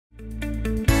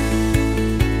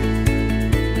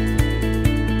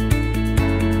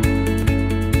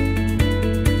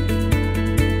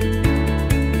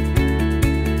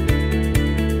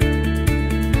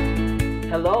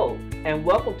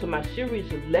to my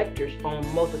series of lectures on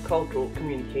multicultural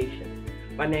communication.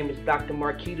 My name is Dr.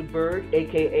 Marquita Byrd,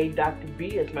 aka Dr.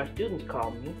 B as my students call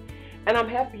me, and I'm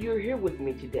happy you're here with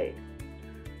me today.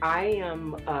 I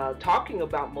am talking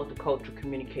about multicultural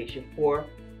communication for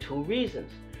two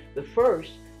reasons. The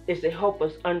first is to help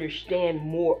us understand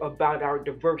more about our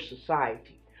diverse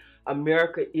society.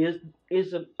 America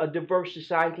is a diverse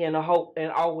society and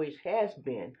always has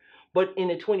been. But in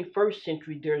the 21st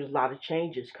century, there's a lot of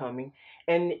changes coming,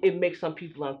 and it makes some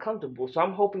people uncomfortable. So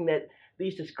I'm hoping that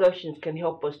these discussions can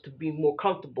help us to be more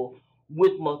comfortable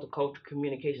with multicultural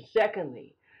communication.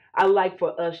 Secondly, I like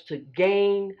for us to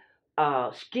gain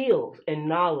skills and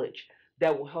knowledge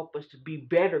that will help us to be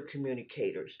better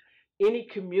communicators. Any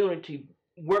community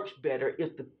works better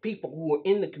if the people who are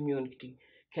in the community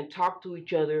can talk to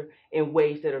each other in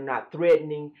ways that are not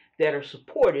threatening, that are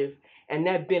supportive, and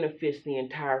that benefits the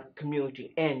entire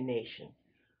community and nation.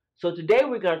 So today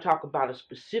we're going to talk about a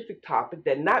specific topic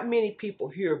that not many people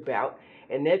hear about,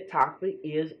 and that topic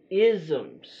is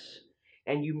isms.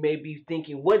 And you may be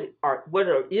thinking, what are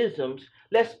isms?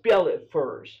 Let's spell it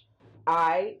first.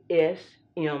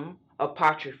 ISM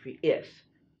apostrophe S,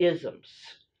 isms.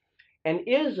 And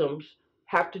isms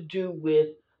have to do with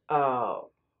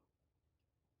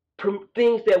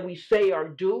things that we say or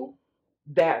do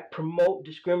that promote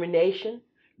discrimination,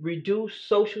 reduce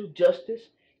social justice,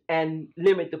 and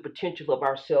limit the potential of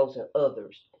ourselves and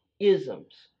others.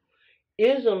 Isms.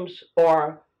 Isms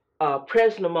are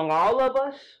present among all of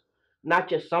us, not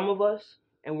just some of us,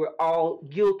 and we're all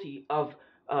guilty of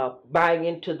buying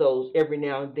into those every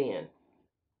now and then.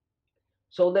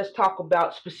 So let's talk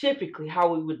about specifically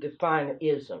how we would define an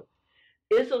ism.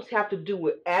 Isms have to do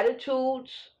with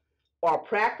attitudes or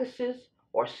practices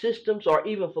or systems or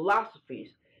even philosophies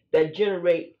that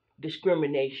generate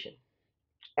discrimination.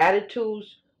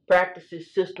 Attitudes,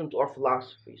 practices, systems, or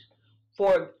philosophies.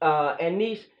 And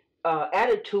these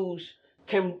attitudes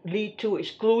can lead to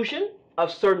exclusion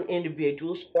of certain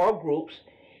individuals or groups,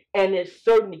 and it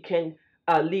certainly can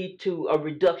lead to a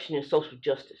reduction in social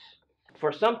justice.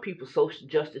 For some people, social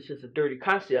justice is a dirty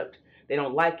concept. They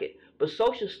don't like it. But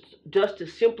social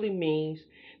justice simply means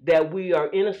that we are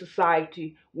in a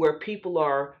society where people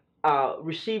are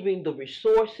receiving the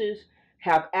resources,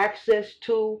 have access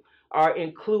to, are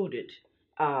included,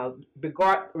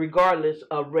 regardless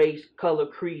of race, color,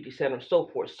 creed, etc., and so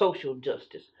forth. Social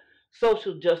justice.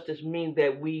 Social justice means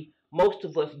that most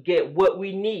of us get what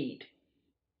we need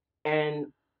and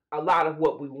a lot of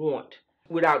what we want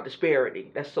without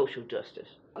disparity. That's social justice.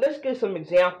 Let's get some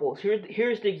examples.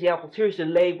 Here's the examples. Here's the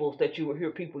labels that you will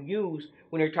hear people use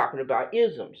when they're talking about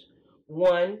isms.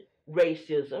 One,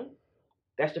 racism.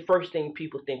 That's the first thing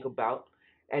people think about,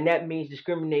 and that means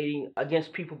discriminating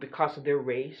against people because of their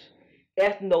race.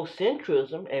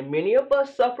 Ethnocentrism, and many of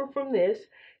us suffer from this.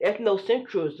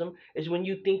 Ethnocentrism is when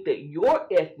you think that your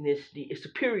ethnicity is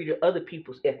superior to other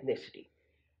people's ethnicity.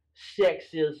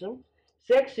 Sexism.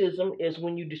 Sexism is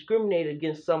when you discriminate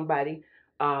against somebody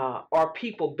or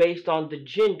people based on the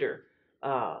gender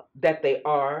that they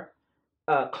are.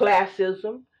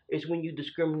 Classism is when you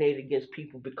discriminate against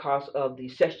people because of the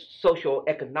social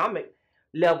economic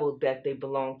level that they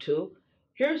belong to.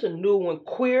 Here's a new one,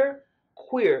 queer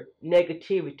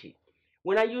negativity.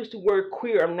 When I use the word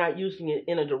queer, I'm not using it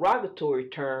in a derogatory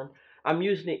term. I'm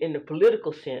using it in the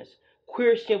political sense.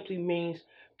 Queer simply means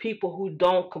people who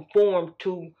don't conform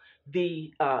to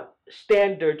the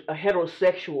standard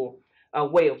heterosexual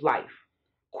way of life.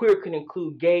 Queer can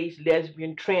include gays,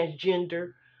 lesbian,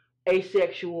 transgender,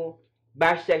 asexual,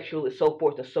 bisexual, and so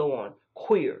forth and so on.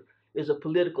 Queer is a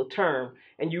political term,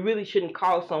 and you really shouldn't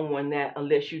call someone that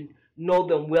unless you know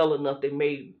them well enough. They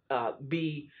may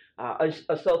be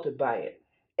assaulted by it.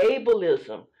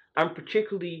 Ableism. I'm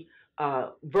particularly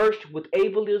versed with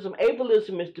ableism.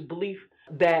 Ableism is the belief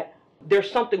that there's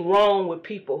something wrong with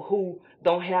people who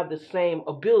don't have the same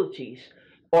abilities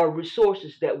or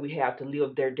resources that we have to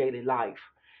live their daily life.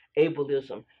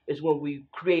 Ableism is when we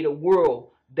create a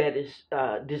world that is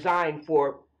designed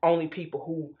for only people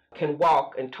who can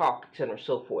walk and talk, etc., and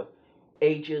so forth.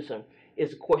 Ageism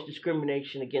is, of course,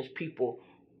 discrimination against people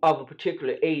of a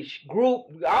particular age group.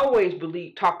 We always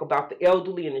talk about the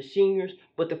elderly and the seniors,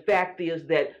 but the fact is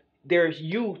that there's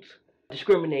youth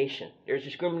discrimination. There's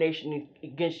discrimination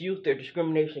against youth. There's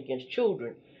discrimination against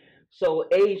children. So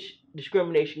age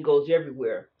discrimination goes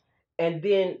everywhere. And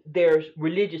then there's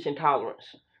religious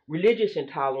intolerance. Religious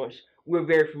intolerance, we're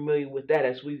very familiar with that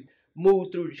as we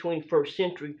move through the 21st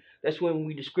century. That's when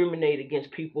we discriminate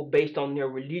against people based on their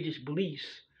religious beliefs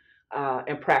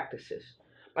and practices.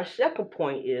 My second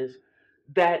point is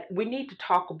that we need to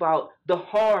talk about the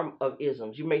harm of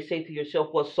isms. You may say to yourself,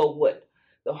 well, so what?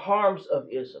 The harms of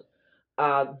ism.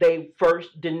 They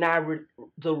first deny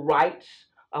the rights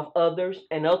of others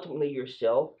and ultimately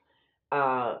yourself.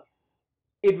 Uh,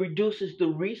 it reduces the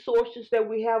resources that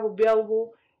we have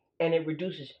available, and it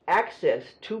reduces access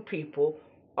to people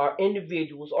or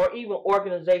individuals or even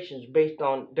organizations based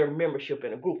on their membership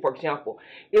in a group. For example,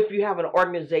 if you have an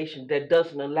organization that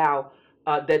doesn't allow,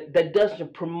 that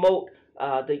doesn't promote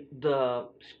the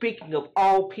speaking of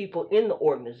all people in the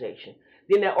organization,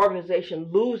 then that organization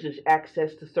loses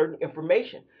access to certain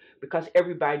information because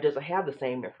everybody doesn't have the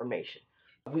same information.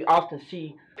 We often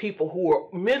see people who are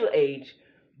middle aged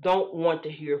don't want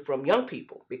to hear from young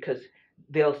people because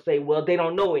they'll say, well, they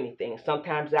don't know anything.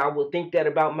 Sometimes I will think that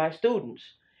about my students.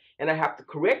 And I have to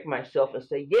correct myself and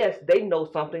say, yes, they know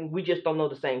something. We just don't know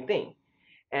the same thing.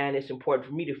 And it's important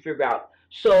for me to figure out.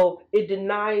 So it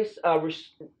denies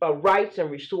rights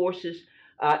and resources,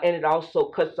 and it also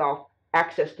cuts off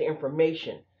access to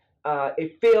information.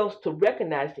 It fails to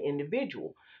recognize the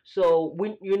individual. So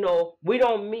we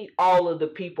don't meet all of the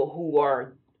people who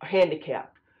are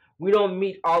handicapped. We don't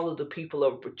meet all of the people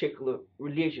of a particular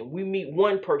religion. We meet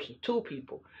one person, two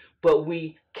people, but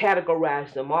we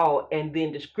categorize them all and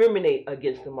then discriminate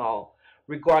against them all,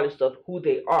 regardless of who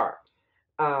they are.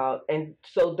 And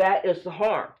so that is the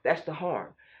harm. That's the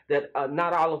harm. That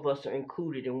not all of us are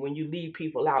included. And when you leave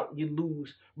people out, you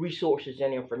lose resources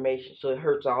and information. So it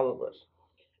hurts all of us.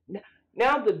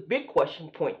 Now the big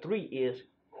question, point three, is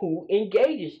who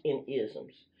engages in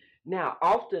isms? Now,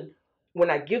 often when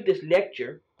I give this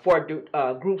lecture for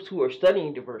groups who are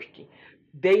studying diversity,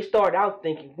 they start out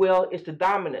thinking, well, it's the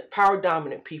power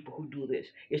dominant people who do this.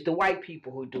 It's the white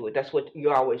people who do it. That's what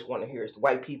you always want to hear, is the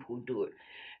white people who do it.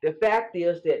 The fact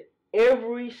is that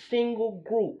every single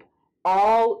group,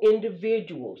 all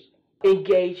individuals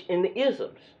engage in the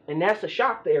isms. And that's a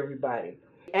shock to everybody.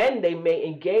 And they may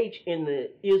engage in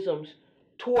the isms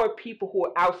toward people who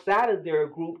are outside of their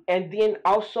group and then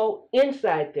also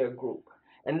inside their group.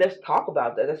 And let's talk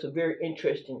about that. That's a very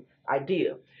interesting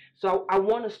idea. So I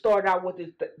want to start out with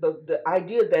the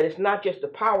idea that it's not just the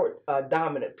power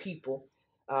dominant people.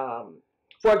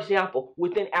 For example,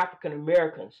 within African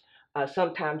Americans,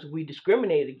 sometimes we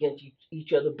discriminate against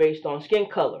each other based on skin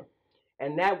color,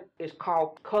 and that is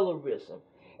called colorism.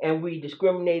 And we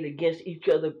discriminate against each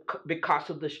other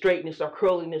because of the straightness or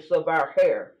curliness of our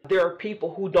hair. There are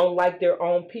people who don't like their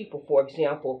own people. For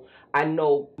example, I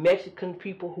know Mexican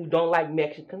people who don't like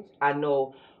Mexicans. I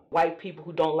know white people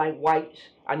who don't like whites.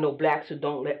 I know blacks who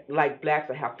don't like blacks.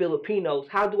 I have Filipinos.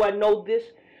 How do I know this?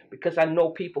 Because I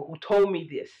know people who told me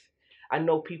this. I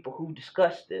know people who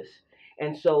discussed this.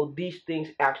 And so these things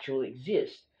actually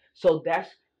exist. So that's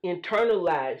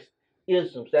internalized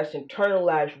isms. That's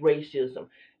internalized racism,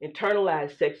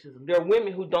 internalized sexism. There are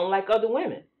women who don't like other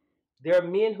women. There are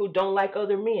men who don't like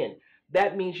other men.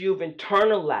 That means you've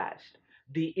internalized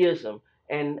the ism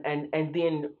and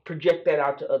then project that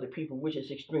out to other people, which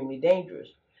is extremely dangerous.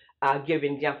 I'll give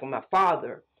an example. My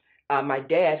father, my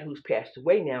dad, who's passed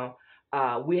away now,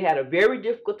 we had a very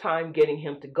difficult time getting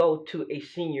him to go to a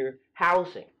senior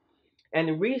housing. And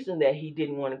the reason that he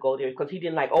didn't want to go there is because he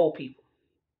didn't like old people.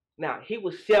 Now, he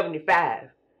was 75,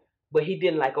 but he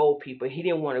didn't like old people. He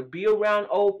didn't want to be around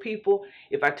old people.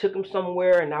 If I took him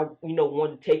somewhere and I,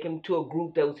 wanted to take him to a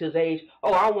group that was his age,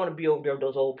 oh, I want to be over there with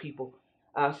those old people.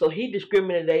 So he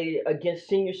discriminated against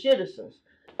senior citizens.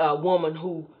 A woman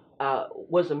who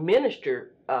was a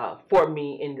minister for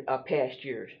me in past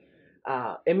years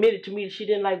admitted to me that she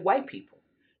didn't like white people.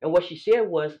 And what she said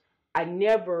was, I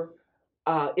never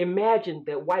imagined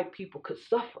that white people could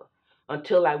suffer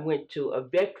until I went to a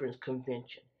veterans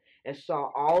convention and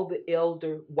saw all the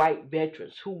elder white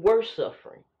veterans who were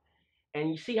suffering.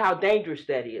 And you see how dangerous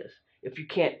that is if you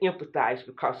can't empathize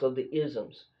because of the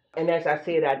isms. And as I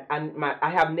said, I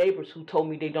have neighbors who told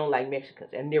me they don't like Mexicans,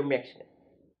 and they're Mexican.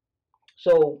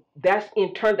 So that's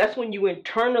when you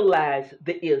internalize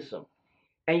the ism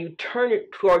and you turn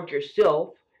it toward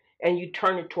yourself and you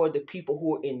turn it toward the people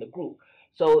who are in the group.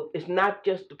 So it's not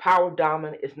just the power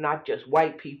dominant, it's not just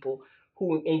white people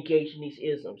who engage in these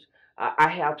isms. I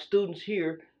have students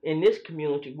here in this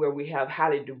community where we have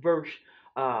highly diverse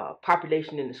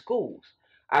population in the schools.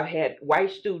 I've had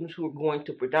white students who are going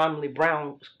to predominantly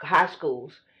brown high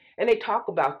schools, and they talk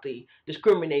about the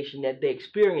discrimination that they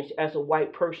experience as a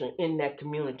white person in that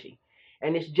community.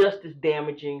 And it's just as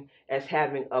damaging as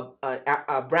having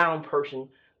a brown person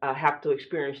have to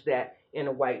experience that in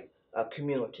a white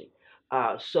community.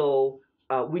 So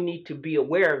we need to be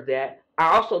aware of that.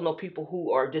 I also know people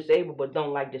who are disabled but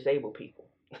don't like disabled people.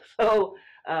 So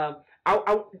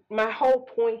my whole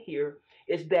point here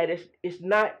is that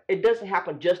it doesn't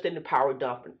happen just in the power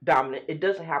dominant. It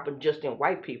doesn't happen just in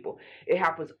white people. It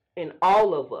happens in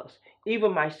all of us.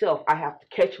 Even myself, I have to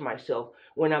catch myself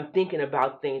when I'm thinking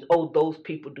about things. Oh, those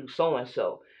people do so and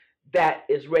so. That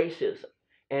is racism,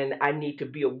 and I need to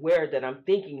be aware that I'm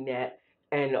thinking that.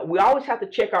 And we always have to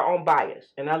check our own bias.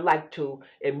 And I like to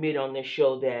admit on this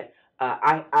show that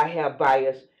I have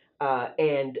bias,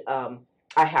 and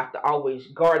I have to always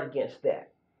guard against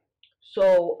that.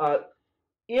 So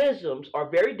isms are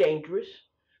very dangerous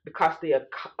because they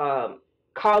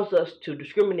cause us to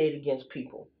discriminate against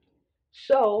people.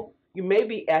 So you may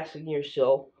be asking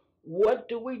yourself, what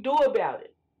do we do about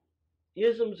it?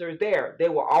 Isms are there. They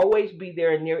will always be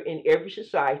there in every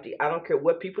society. I don't care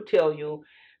what people tell you.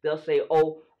 They'll say,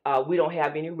 "Oh, we don't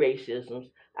have any racisms."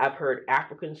 I've heard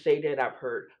Africans say that. I've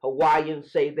heard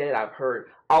Hawaiians say that. I've heard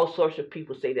all sorts of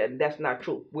people say that, and that's not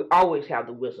true. We always have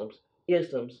the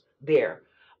isms there.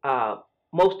 Uh,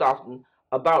 Most often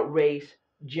about race,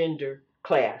 gender,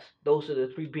 class. Those are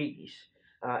the three biggies.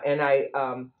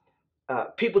 And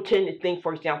people tend to think,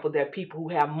 for example, that people who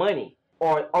have money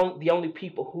are the only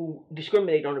people who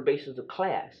discriminate on the basis of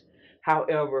class.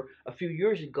 However, a few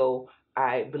years ago,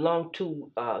 I belonged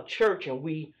to a church, and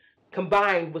we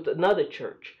combined with another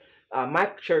church.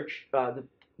 My church,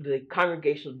 the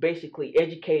congregation was basically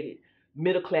educated,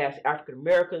 middle class African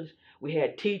Americans. We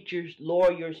had teachers,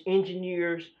 lawyers,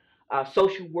 engineers,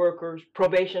 social workers,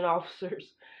 probation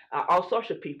officers, all sorts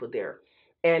of people there.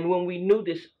 And when we knew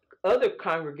this other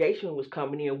congregation was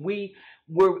coming in, we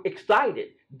were excited.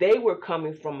 They were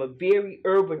coming from a very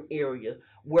urban area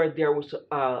where there was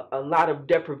a lot of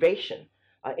deprivation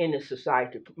in the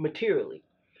society materially.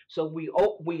 So we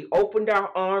opened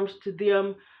our arms to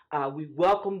them. We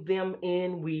welcomed them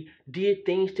in. We did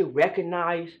things to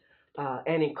recognize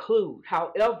and include.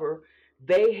 However,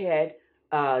 they had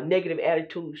negative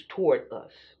attitudes toward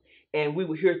us. And we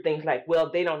would hear things like, well,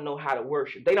 they don't know how to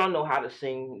worship. They don't know how to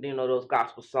sing, those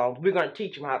gospel songs. We're going to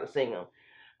teach them how to sing them.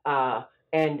 Uh,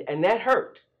 and that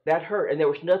hurt. That hurt. And there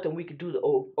was nothing we could do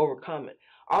to overcome it.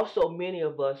 Also, many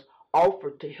of us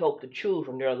offered to help the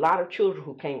children. There are a lot of children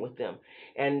who came with them.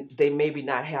 And they maybe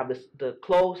not have the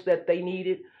clothes that they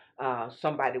needed.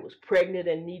 Somebody was pregnant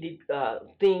and needed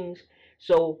things.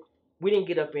 So we didn't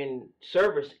get up in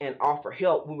service and offer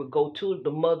help. We would go to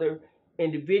the mother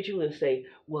individual and say,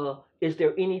 well, is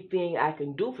there anything I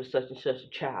can do for such and such a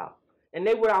child? And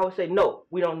they would always say, no,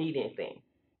 we don't need anything.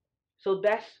 So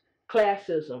that's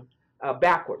classism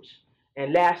backwards.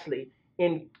 And lastly,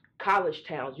 in college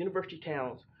towns, university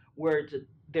towns, where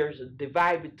there's a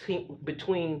divide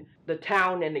between the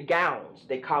town and the gowns.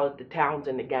 They call it the towns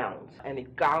and the gowns. And the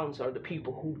gowns are the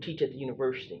people who teach at the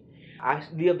university. I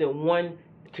lived in one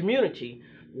community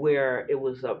where it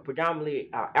was a predominantly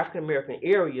African American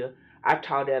area. I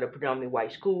taught at a predominantly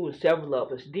white school, and several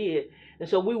of us did. And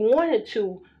so we wanted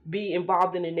to be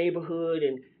involved in the neighborhood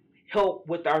and help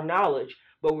with our knowledge,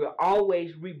 but we were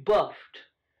always rebuffed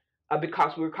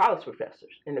because we were college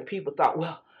professors. And the people thought,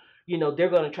 well, they're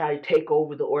going to try to take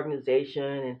over the organization,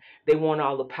 and they want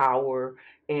all the power.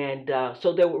 And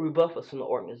so they would rebuff us from the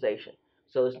organization.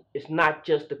 So it's not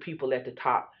just the people at the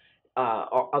top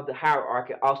of the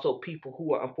hierarchy, also people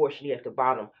who are unfortunately at the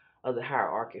bottom of the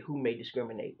hierarchy who may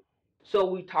discriminate. So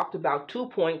we talked about 2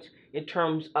 points in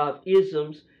terms of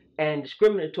isms and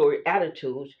discriminatory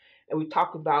attitudes. And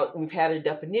we've had a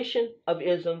definition of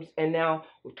isms, and now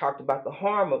we've talked about the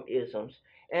harm of isms.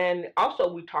 And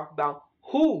also we talked about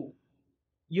who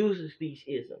uses these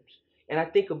isms. And I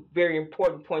think a very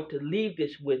important point to leave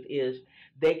this with is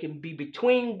they can be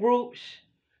between groups,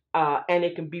 and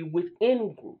it can be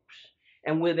within groups.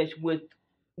 And when it's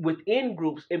within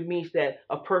groups, it means that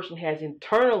a person has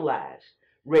internalized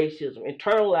racism,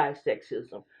 internalized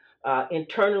sexism,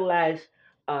 internalized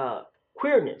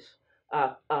queerness,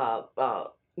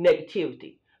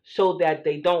 negativity, so that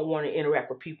they don't want to interact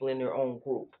with people in their own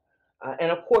group.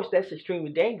 And of course, that's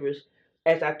extremely dangerous.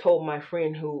 As I told my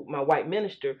friend, my white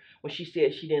minister, when she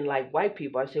said she didn't like white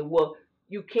people, I said, well,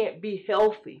 you can't be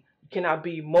healthy. You cannot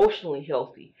be emotionally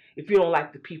healthy if you don't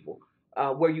like the people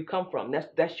where you come from.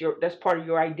 That's part of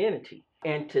your identity.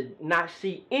 And to not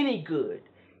see any good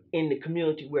in the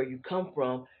community where you come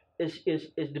from is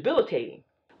debilitating.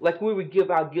 Like we would give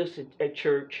out gifts at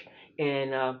church,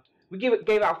 and we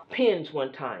gave out pens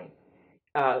one time,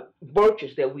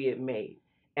 brooches that we had made,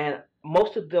 and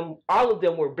all of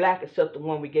them were black except the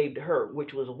one we gave to her,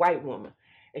 which was a white woman,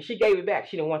 and she gave it back.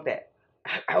 She didn't want that.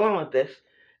 I don't want this.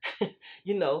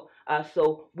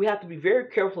 So we have to be very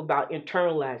careful about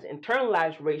internalizing.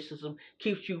 Internalized racism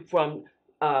keeps you from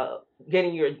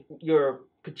getting your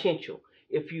potential.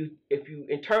 if you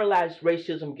internalize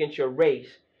racism against your race,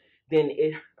 then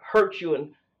it hurts you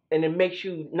and it makes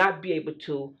you not be able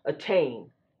to attain.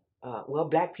 Well,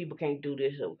 black people can't do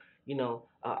this. Or,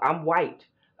 I'm white.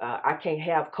 I can't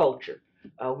have culture.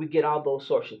 We get all those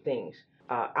sorts of things.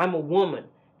 I'm a woman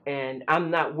and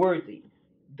I'm not worthy.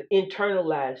 The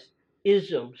internalized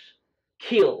isms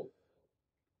kill.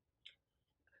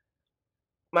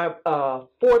 My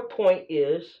fourth point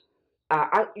is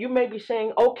you may be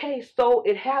saying, okay, so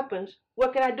it happens.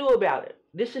 What can I do about it?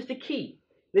 This is the key.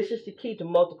 This is the key to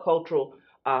multicultural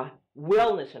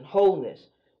wellness and wholeness.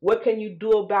 What can you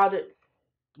do about it?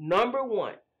 Number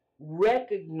one,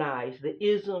 recognize the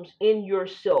isms in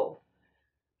yourself.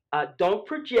 Don't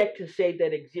project to say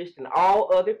that exists in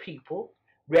all other people.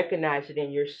 Recognize it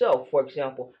in yourself. For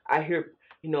example, I hear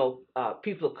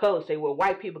people of color say, "Well,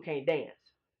 white people can't dance."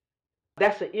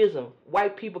 That's an ism.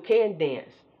 White people can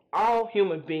dance. All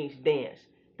human beings dance.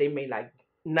 They may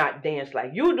not dance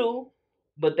like you do,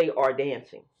 but they are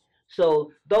dancing.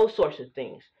 So those sorts of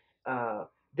things.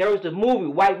 There was the movie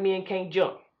White Men Can't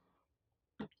Jump.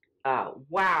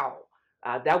 Wow,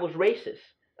 that was racist.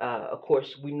 Of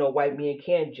course, we know white men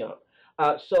can jump.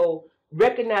 So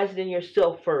recognize it in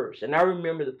yourself first. And I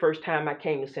remember the first time I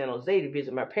came to San Jose to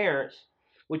visit my parents,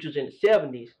 which was in the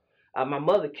 70s. My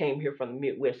mother came here from the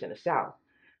Midwest and the South.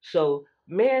 So,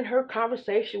 man, her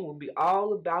conversation would be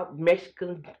all about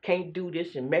Mexicans can't do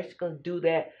this and Mexicans do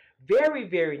that. Very,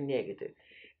 very negative.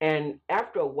 And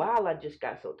after a while, I just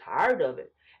got so tired of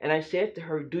it. And I said to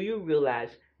her, do you realize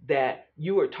that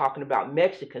you are talking about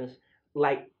Mexicans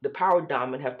like the power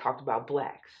dominant have talked about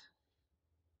blacks?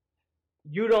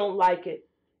 You don't like it,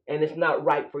 and it's not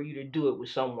right for you to do it with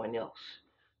someone else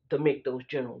to make those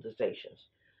generalizations.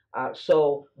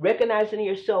 So recognize it in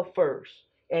yourself first,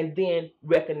 and then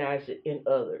recognize it in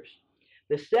others.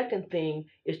 The second thing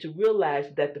is to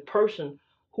realize that the person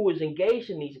who is engaged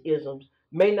in these isms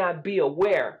may not be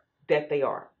aware that they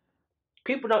are.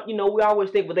 People don't, we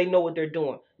always think, well, they know what they're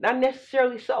doing. Not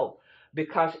necessarily so,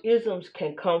 because isms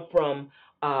can come from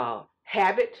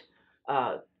habit.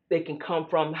 They can come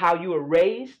from how you were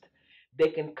raised. They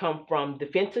can come from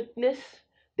defensiveness.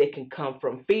 They can come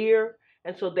from fear.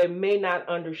 And so they may not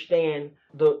understand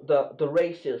the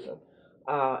racism.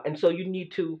 And so you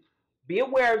need to be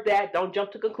aware of that. Don't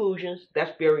jump to conclusions.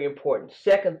 That's very important.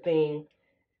 Second thing,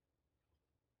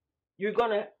 you're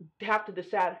going to have to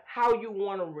decide how you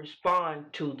want to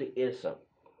respond to the ism.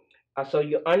 So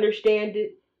you understand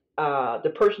it.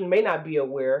 The person may not be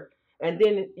aware. And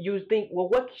then you think, well,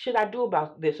 what should I do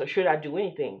about this, or should I do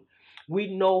anything?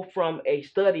 We know from a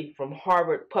study from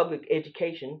Harvard Public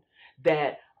Education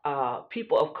that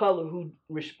people of color who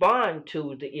respond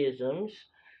to the isms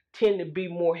tend to be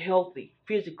more healthy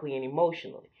physically and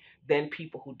emotionally than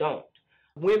people who don't.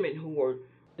 Women who are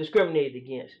discriminated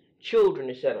against, children,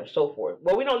 etc., and so forth.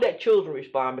 Well, we don't let children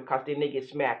respond because then they get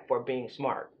smacked for being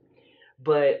smart.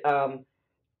 But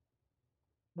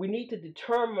we need to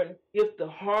determine if the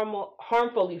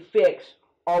harmful effects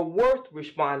are worth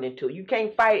responding to. You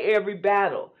can't fight every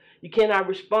battle. You cannot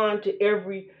respond to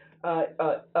every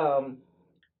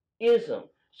ism.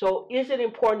 So is it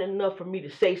important enough for me to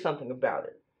say something about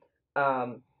it?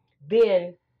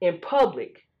 Then in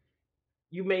public,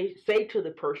 you may say to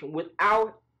the person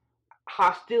without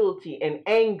hostility and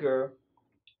anger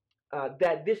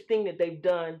that this thing that they've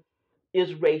done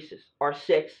is racist or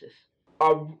sexist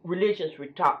or religious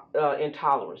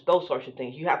intolerance, those sorts of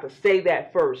things. You have to say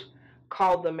that first,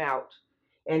 call them out,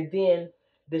 and then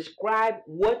describe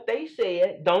what they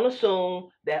said. Don't assume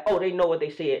that, oh, they know what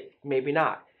they said. Maybe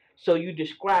not. So you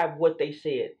describe what they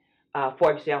said.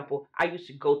 For example, I used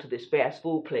to go to this fast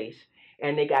food place,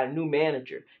 and they got a new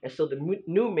manager. And so the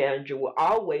new manager will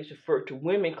always refer to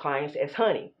women clients as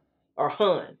honey or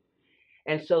hun.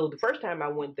 And so the first time I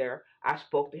went there, I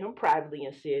spoke to him privately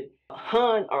and said,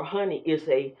 hun or honey is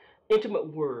a intimate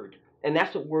word. And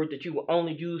that's a word that you will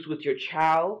only use with your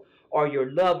child or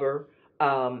your lover,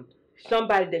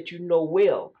 somebody that you know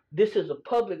well. This is a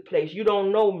public place. You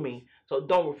don't know me, so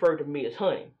don't refer to me as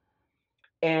honey.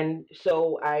 And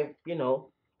so I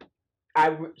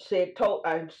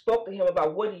spoke to him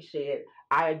about what he said.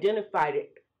 I identified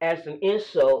it as an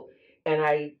insult, and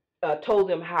I told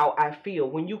him how I feel.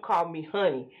 When you call me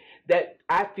honey, that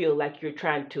I feel like you're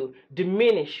trying to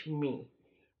diminish me,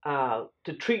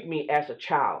 to treat me as a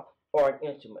child or an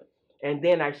instrument. And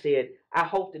then I said, I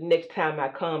hope the next time I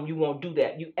come, you won't do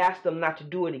that. You ask them not to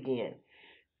do it again.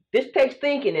 This takes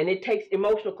thinking, and it takes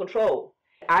emotional control.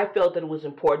 I felt that it was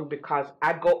important because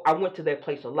I went to that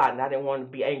place a lot, and I didn't want to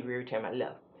be angry every time I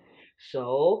left.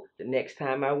 So the next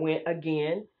time I went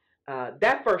again,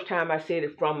 that first time I said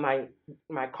it from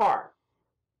my car.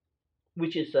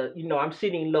 which is I'm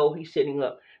sitting low, he's sitting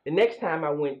up. The next time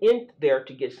I went in there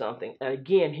to get something, and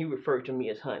again he referred to me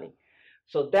as honey.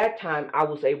 So that time I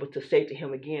was able to say to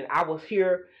him again, I was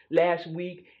here last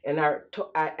week and I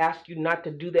asked you not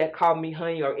to do that, call me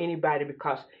honey or anybody,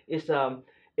 because it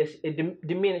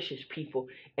diminishes people,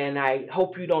 and I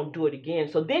hope you don't do it again.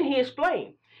 So then he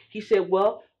explained. He said,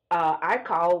 well, I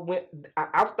called when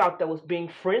I thought that was being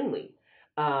friendly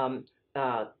to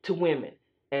women,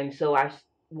 and so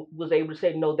was able to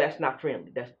say, no, that's not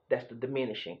friendly. That's the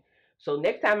diminishing. So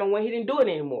next time I went, he didn't do it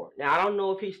anymore. Now I don't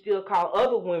know if he still called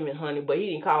other women honey, but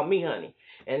he didn't call me honey,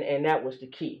 and that was the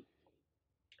key.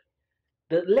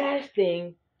 The last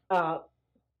thing, well,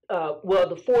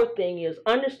 the fourth thing is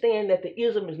understand that the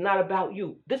ism is not about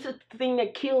you. This is the thing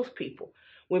that kills people.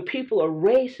 When people are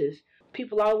racist,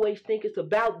 people always think it's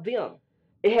about them.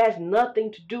 It has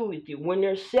nothing to do with you. When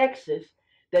they're sexist,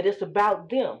 that it's about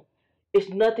them. It's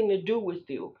nothing to do with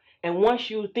you. And once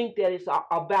you think that it's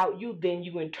about you, then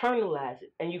you internalize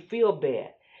it and you feel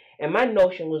bad. And my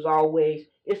notion was always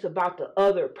it's about the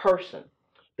other person.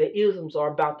 The isms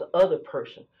are about the other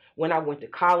person. When I went to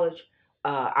college,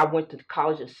 I went to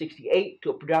college in '68 to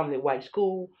a predominantly white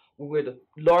school. We were the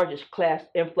largest class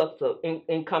influx of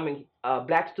incoming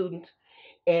black students.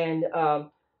 And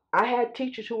I had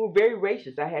teachers who were very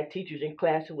racist. I had teachers in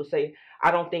class who would say,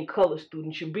 I don't think colored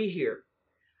students should be here.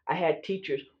 I had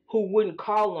teachers who wouldn't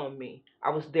call on me. I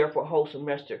was there for a whole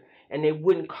semester, and they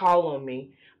wouldn't call on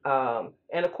me.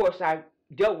 And of course, I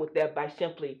dealt with that by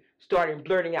simply starting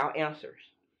blurting out answers.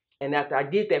 And after I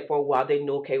did that for a while, they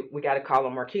knew, okay, we got to call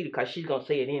on Marquita because she's going to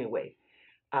say it anyway.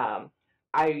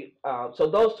 So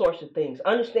those sorts of things.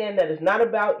 Understand that it's not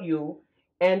about you.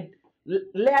 And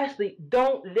lastly,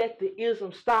 don't let the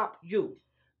ism stop you.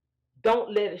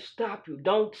 Don't let it stop you.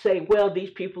 Don't say, well, these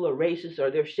people are racist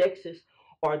or they're sexist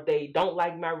or they don't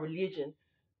like my religion.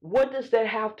 What does that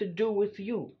have to do with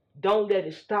you? Don't let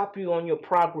it stop you on your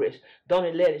progress.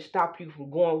 Don't let it stop you from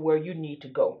going where you need to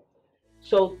go.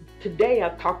 So today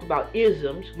I've talked about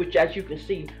isms, which as you can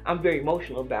see, I'm very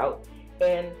emotional about.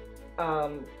 And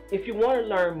if you want to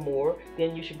learn more,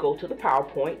 then you should go to the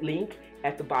PowerPoint link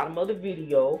at the bottom of the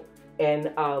video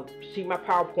and see my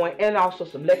PowerPoint and also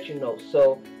some lecture notes.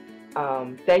 So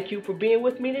thank you for being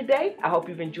with me today. I hope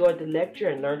you've enjoyed the lecture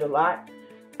and learned a lot.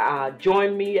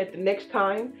 Join me at the next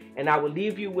time, and I will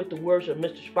leave you with the words of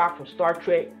Mr. Spock from Star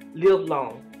Trek, live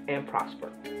long and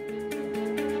prosper.